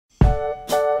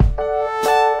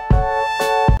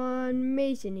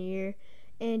Jason here,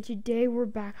 and today we're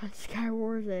back on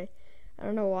Skywars. I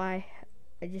don't know why,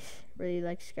 I just really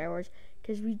like Skywars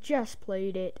because we just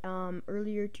played it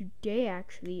earlier today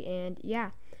actually, and yeah,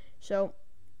 so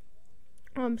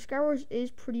Skywars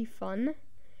is pretty fun.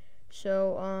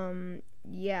 So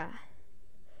yeah,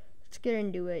 let's get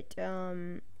into it.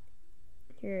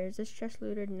 Here, is this chest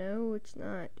looted? No, it's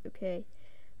not. Okay.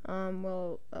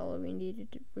 Well, all we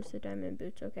needed was the diamond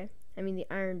boots. Okay, I mean the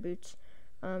iron boots.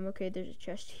 Okay, there's a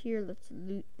chest here. Let's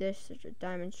loot this. There's a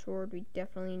diamond sword. We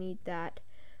definitely need that.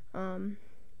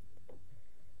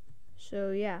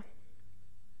 So yeah.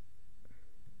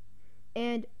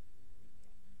 And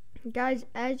guys,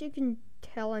 as you can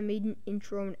tell, I made an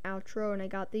intro and outro, and I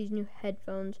got these new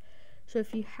headphones. So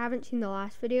if you haven't seen the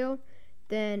last video,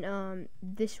 then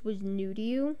this was new to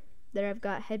you. That I've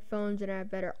got headphones and I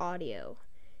have better audio.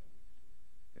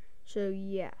 So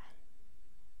yeah.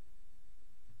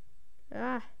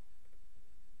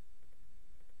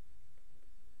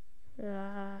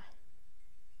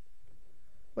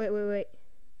 Wait.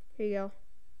 Here you go.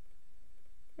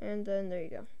 And then there you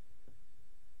go.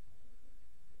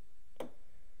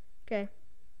 Okay.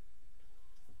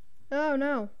 Oh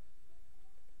no.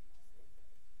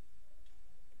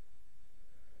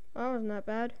 That wasn't that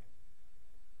bad.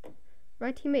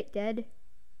 My teammate dead.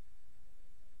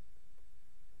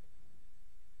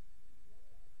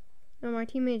 No, my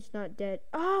teammate's not dead.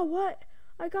 Oh, what?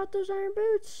 I got those iron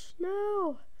boots.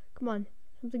 No. Come on.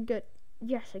 Something good.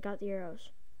 Yes, I got the arrows.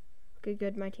 Okay,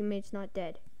 good. My teammate's not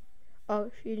dead.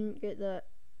 Oh, she didn't get the...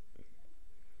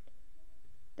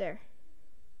 There.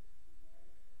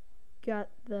 Got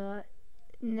the...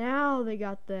 Now they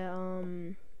got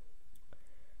the,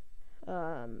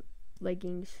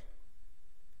 leggings.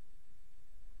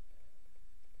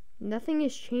 Nothing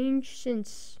has changed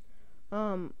since,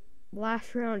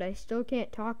 last round. I still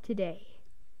can't talk today.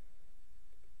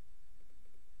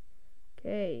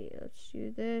 Okay, let's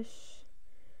do this.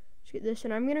 Let's get this,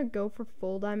 and I'm gonna go for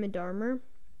full diamond armor.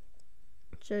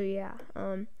 So yeah,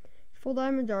 full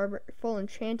diamond armor, full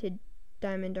enchanted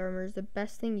diamond armor is the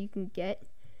best thing you can get.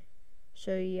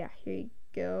 So yeah, here you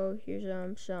go.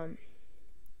 Here's some.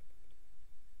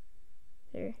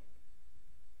 There.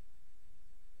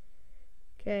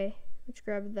 Okay, let's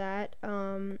grab that.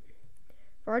 I've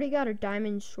already got a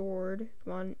diamond sword.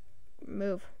 Come on,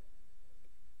 move.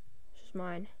 This is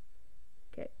mine.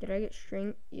 Okay, did I get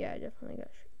string? Yeah, I definitely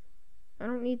got string. I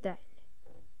don't need that.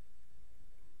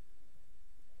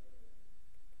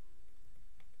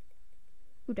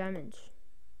 Ooh, diamonds.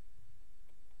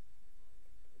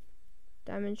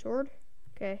 Diamond sword.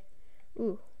 Okay.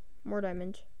 Ooh, more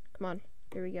diamonds. Come on,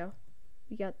 here we go.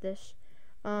 We got this.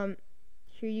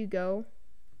 Here you go.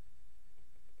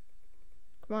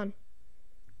 Come on.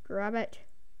 Grab it.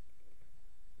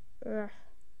 Ugh.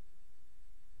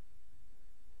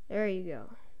 There you go.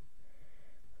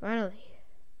 Finally.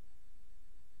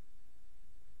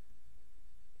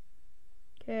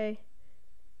 Okay.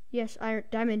 Yes, iron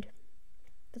diamond.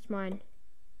 That's mine.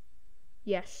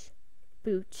 Yes.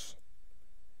 Boots.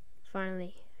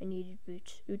 Finally. I needed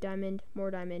boots. Ooh, diamond.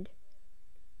 More diamond.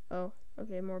 Oh,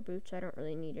 okay, more boots. I don't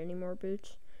really need any more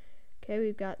boots. Okay,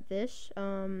 we've got this.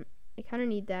 I kind of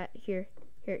need that. Here,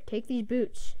 take these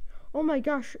boots. Oh my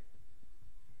gosh.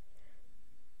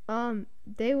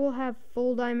 They will have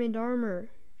full diamond armor.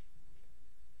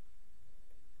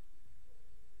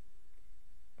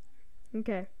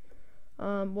 Okay.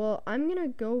 Well, I'm gonna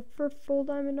go for full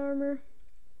diamond armor.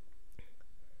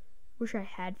 Wish I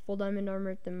had full diamond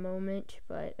armor at the moment,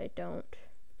 but I don't.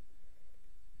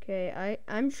 Okay,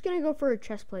 I'm just gonna go for a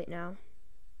chest plate now.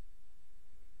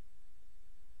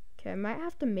 Okay, I might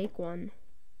have to make one.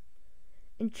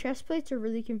 And chest plates are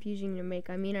really confusing to make.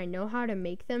 I mean, I know how to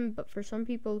make them, but for some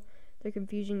people, they're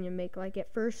confusing to make. Like,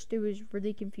 at first, it was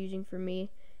really confusing for me,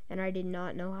 and I did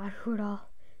not know how to do it all.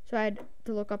 So I had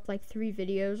to look up, like, 3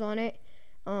 videos on it.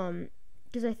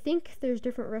 Because I think there's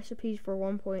different recipes for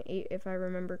 1.8, if I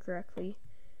remember correctly.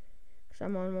 Because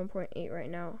I'm on 1.8 right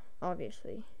now,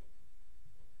 obviously.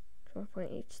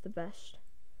 1.8 is the best.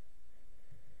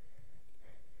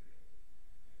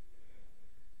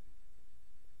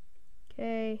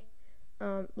 Okay,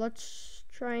 let's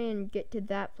try and get to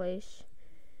that place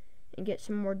and get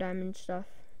some more diamond stuff.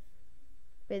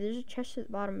 Wait, there's a chest at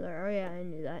the bottom there. Oh yeah, I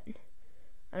knew that.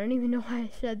 I don't even know why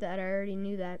I said that. I already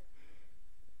knew that.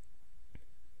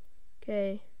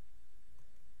 Okay.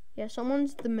 Yeah,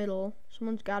 someone's at the middle.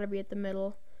 Someone's gotta be at the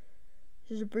middle.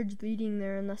 There's a bridge leading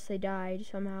there unless they died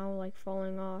somehow, like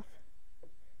falling off.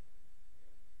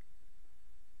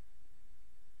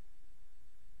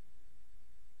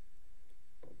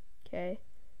 Okay.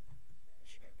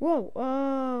 Whoa,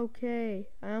 oh, okay.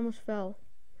 I almost fell.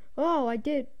 Oh, I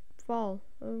did fall.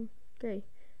 Okay.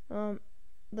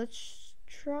 Let's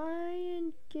try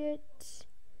and get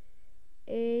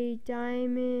a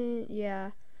diamond.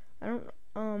 Yeah. I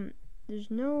don't,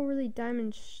 there's no really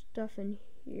diamond stuff in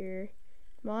here.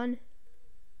 Come on.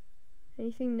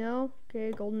 Anything? No?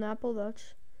 Okay, golden apple,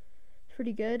 that's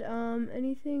pretty good.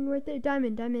 Anything right there?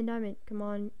 Diamond. Come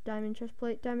on, diamond chest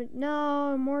plate, diamond.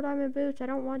 No, more diamond boots. I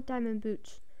don't want diamond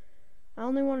boots. I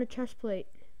only want a chest plate.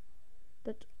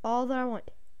 That's all that I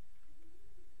want.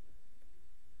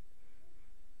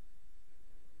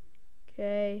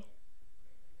 Okay.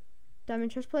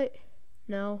 Diamond chest plate?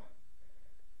 No.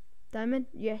 Diamond?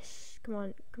 Yes. Come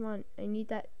on. I need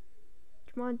that.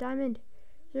 Come on, diamond.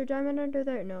 Is there a diamond under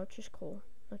there? No, it's just coal.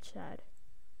 That's sad.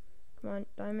 Come on,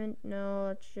 diamond. No,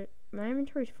 it's just... My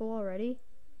inventory's full already.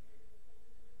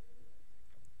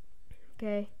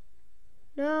 Okay.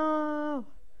 No!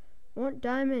 I want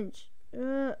diamonds.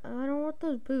 I don't want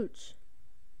those boots.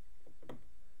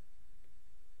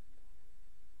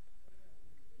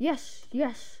 Yes.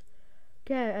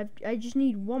 Okay, I just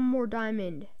need one more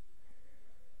diamond.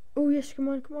 Oh, yes, come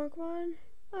on.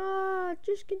 Ah, it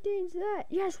just contains that.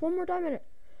 Yes, one more diamond.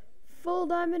 Full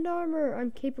diamond armor. I'm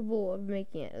capable of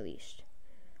making it, at least.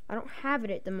 I don't have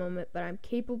it at the moment, but I'm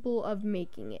capable of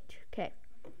making it. Okay.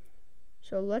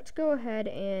 So let's go ahead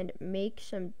and make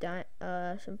some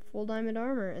full diamond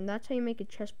armor, and that's how you make a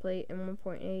chest plate in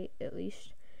 1.8 at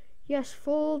least. Yes,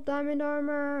 full diamond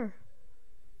armor.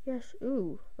 Yes.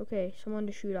 Ooh. Okay, someone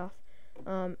to shoot off.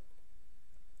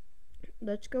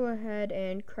 Let's go ahead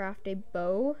and craft a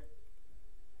bow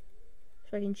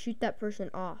so I can shoot that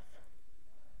person off.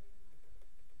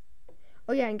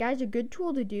 Oh yeah, and guys, a good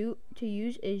tool to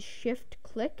use is shift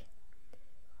click.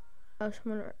 Oh,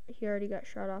 someone he already got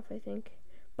shot off, I think.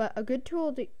 But a good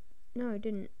tool to no, I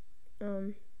didn't.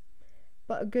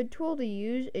 But a good tool to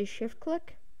use is shift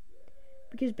click,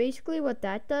 because basically what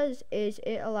that does is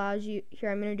it allows you.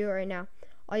 Here, I'm gonna do it right now.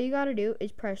 All you gotta do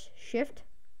is press shift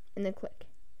and then click.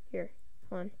 Here,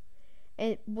 hold on.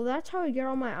 And well, that's how I get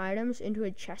all my items into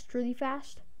a chest really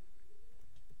fast.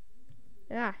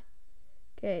 Yeah.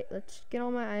 Okay, let's get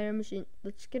all my items in.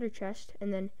 Let's get a chest,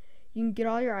 and then you can get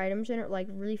all your items in it like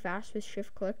really fast with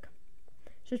shift click.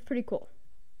 So it's pretty cool.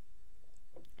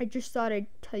 I just thought I'd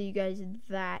tell you guys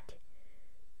that.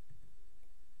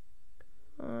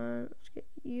 Let's get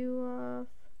you off.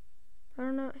 How did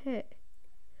I not hit?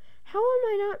 How am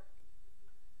I not?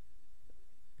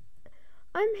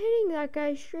 I'm hitting that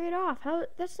guy straight off. How?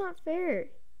 That's not fair.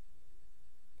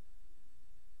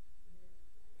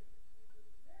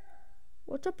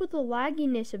 What's up with the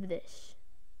lagginess of this?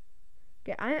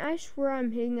 Okay, I swear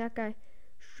I'm hitting that guy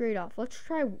straight off. Let's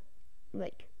try,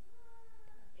 like,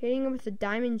 hitting him with a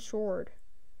diamond sword.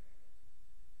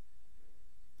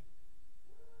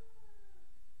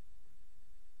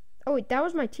 Oh, wait, that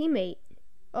was my teammate.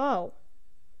 Oh.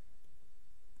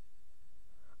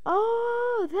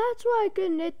 Oh, that's why I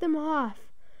couldn't hit them off.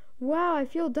 Wow, I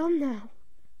feel dumb now.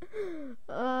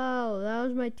 Oh, that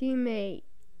was my teammate.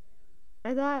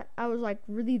 I thought I was like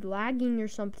really lagging or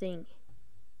something.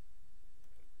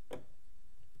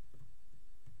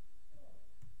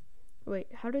 Wait,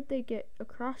 how did they get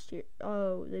across here?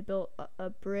 Oh, they built a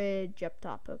bridge up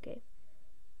top. Okay.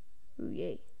 Ooh,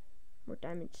 yay. More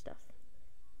diamond stuff.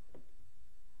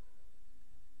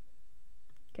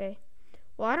 Okay.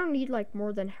 Well, I don't need like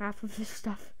more than half of this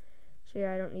stuff. So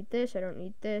yeah, I don't need this. I don't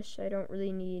need this. I don't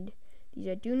really need these.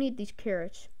 I do need these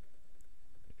carrots,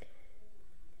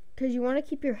 because you want to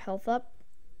keep your health up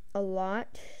a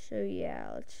lot. So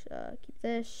yeah, let's keep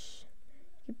this,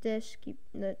 keep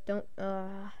that. Don't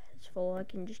it's full. I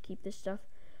can just keep this stuff.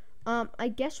 I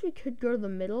guess we could go to the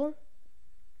middle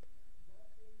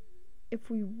if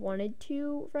we wanted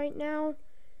to right now,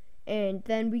 and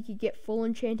then we could get full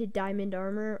enchanted diamond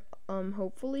armor.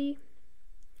 Hopefully.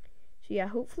 So yeah,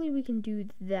 hopefully we can do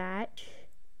that.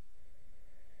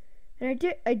 And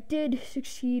I did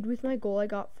succeed with my goal. I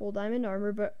got full diamond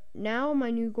armor, but now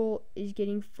my new goal is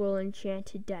getting full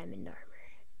enchanted diamond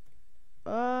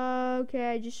armor.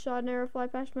 Okay, I just saw an arrow fly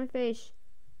past my face.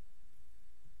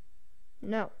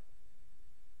 No.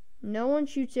 No one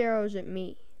shoots arrows at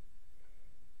me.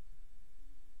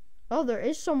 Oh, there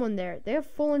is someone there. They have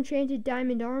full enchanted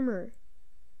diamond armor.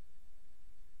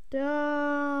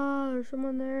 Duh, there's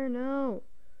someone there. No.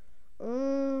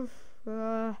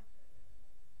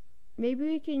 Maybe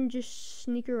we can just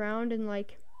sneak around and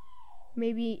like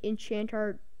maybe enchant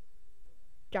our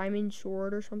diamond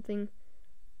sword or something.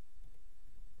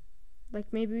 Like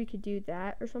maybe we could do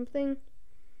that or something.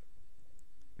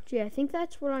 So yeah, I think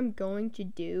that's what I'm going to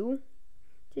do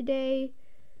today.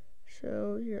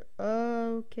 So here,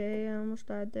 okay, I almost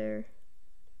died there.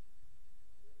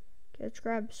 Okay, let's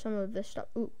grab some of this stuff.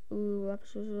 Ooh,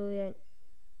 lapis lazuli.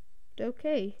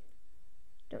 Okay.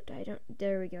 Don't die,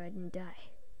 there we go, I didn't die.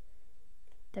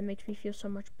 That makes me feel so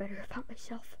much better about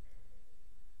myself.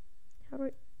 How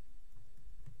do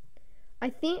I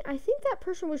think that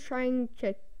person was trying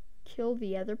to kill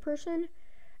the other person,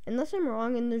 unless I'm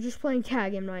wrong and they're just playing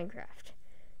tag in Minecraft.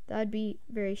 That'd be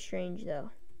very strange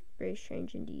though. Very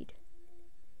strange indeed.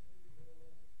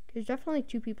 There's definitely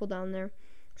 2 people down there.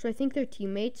 So I think they're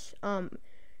teammates.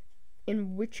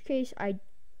 In which case I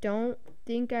don't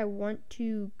think I want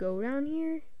to go down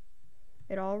here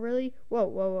at all, really.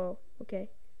 Whoa. Okay.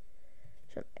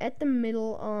 So I'm at the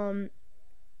middle,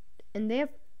 and they have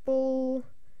full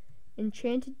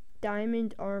enchanted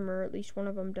diamond armor. At least one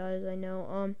of them does, I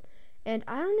know. And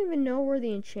I don't even know where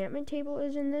the enchantment table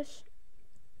is in this.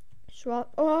 So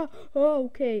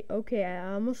okay.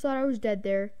 I almost thought I was dead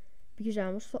there, because I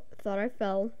almost thought I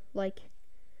fell, like,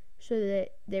 so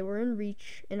that they were in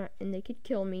reach and they could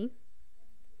kill me.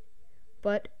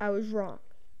 But I was wrong.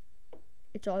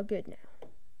 It's all good now,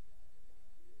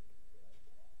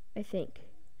 I think,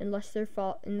 unless they're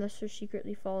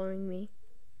secretly following me.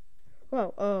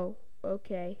 Whoa, oh,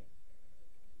 okay.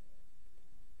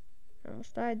 I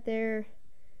almost died there,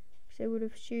 because they would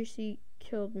have seriously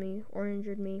killed me or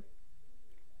injured me.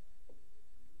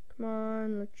 Come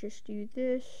on, let's just do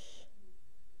this.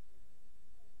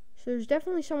 So there's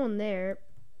definitely someone there.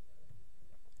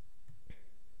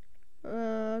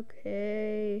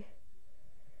 Okay.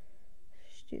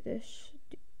 Let's do this.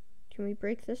 Can we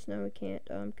break this? No, we can't.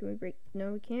 Can we break?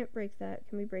 No, we can't break that.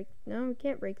 Can we break? No, we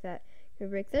can't break that. Can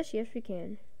we break this? Yes, we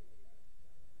can.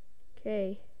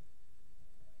 Okay.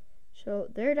 So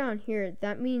they're down here.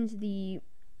 That means the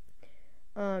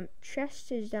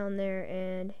chest is down there,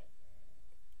 and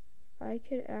I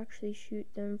could actually shoot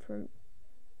them from...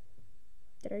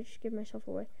 Did I just give myself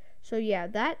away? So yeah,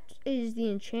 that is the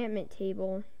enchantment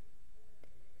table.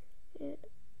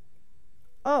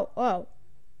 Oh,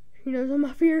 she knows I'm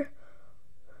up here.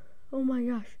 Oh my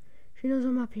gosh, she knows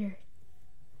I'm up here.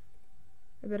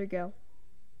 I better go.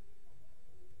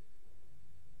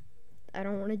 I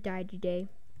don't want to die today,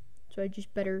 so I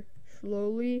just better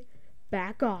slowly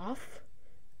back off,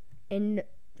 and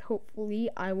hopefully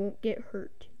I won't get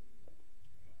hurt.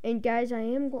 And guys, I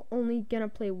am only gonna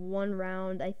play 1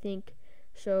 round, I think.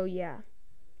 So yeah,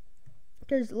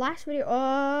 because last video,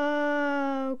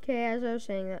 okay, as I was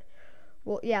saying that,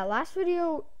 well, yeah, last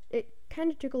video, it kind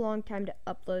of took a long time to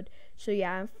upload. So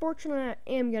yeah, unfortunately, I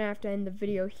am gonna have to end the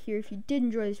video here. If you did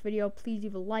enjoy this video, please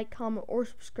leave a like, comment, or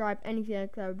subscribe. Anything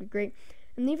like that would be great.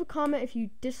 And leave a comment if you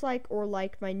dislike or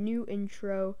like my new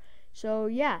intro. So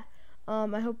yeah,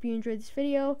 I hope you enjoyed this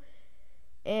video,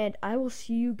 and I will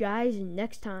see you guys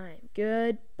next time.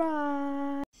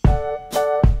 Goodbye.